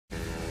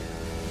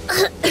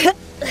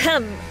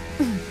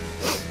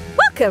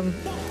Welcome,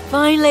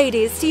 fine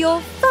ladies, to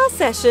your first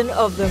session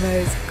of the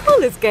most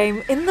coolest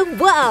game in the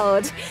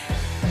world,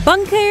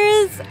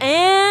 Bunkers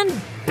and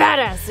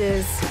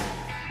Badasses.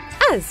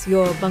 As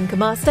your bunker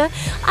master,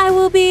 I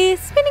will be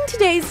spinning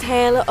today's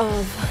tale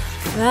of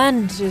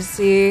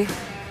fantasy.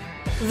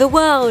 The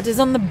world is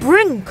on the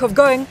brink of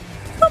going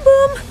boom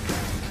boom.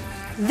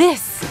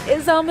 This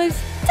is our most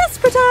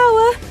desperate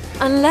hour.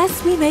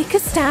 Unless we make a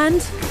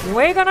stand,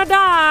 we're gonna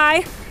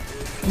die.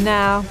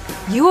 Now,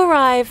 you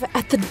arrive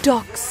at the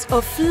docks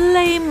of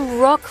Flame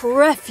Rock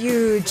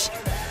Refuge.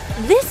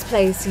 This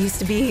place used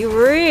to be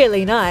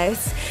really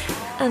nice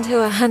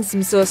until a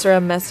handsome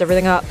sorcerer messed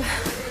everything up.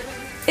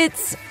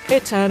 It's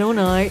eternal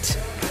night,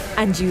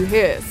 and you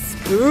hear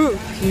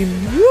spooky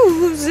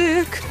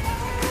music.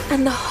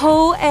 And the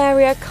whole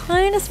area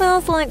kind of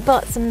smells like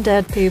butts and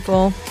dead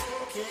people.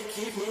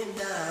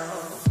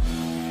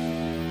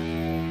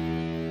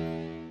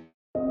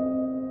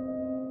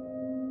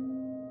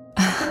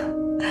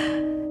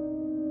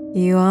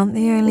 You aren't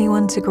the only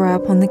one to grow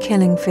up on the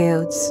killing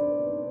fields.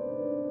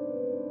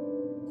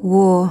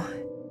 War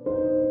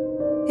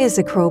is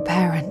a cruel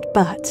parent,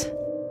 but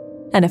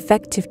an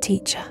effective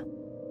teacher.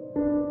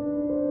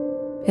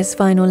 Its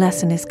final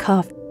lesson is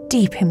carved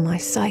deep in my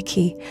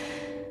psyche,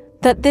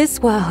 that this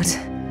world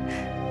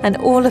and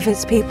all of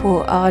its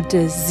people are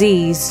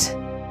diseased.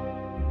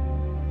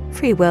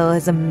 Free will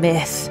is a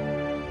myth.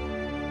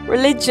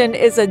 Religion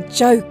is a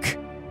joke.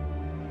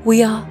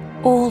 We are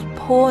all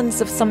pawns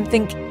of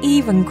something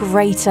even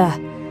greater.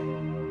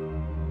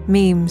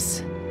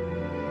 Memes.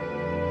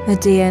 The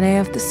DNA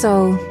of the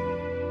soul.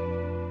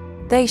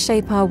 They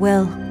shape our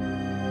will.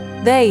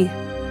 They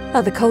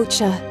are the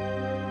culture.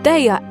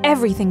 They are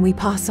everything we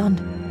pass on.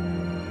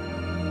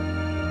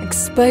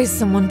 Expose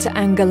someone to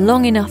anger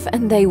long enough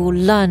and they will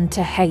learn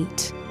to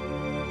hate.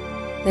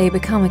 They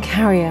become a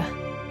carrier.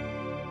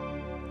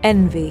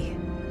 Envy,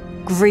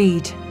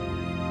 greed,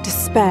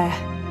 despair.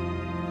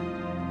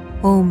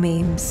 All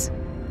memes.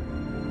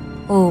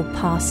 All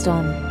passed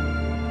on.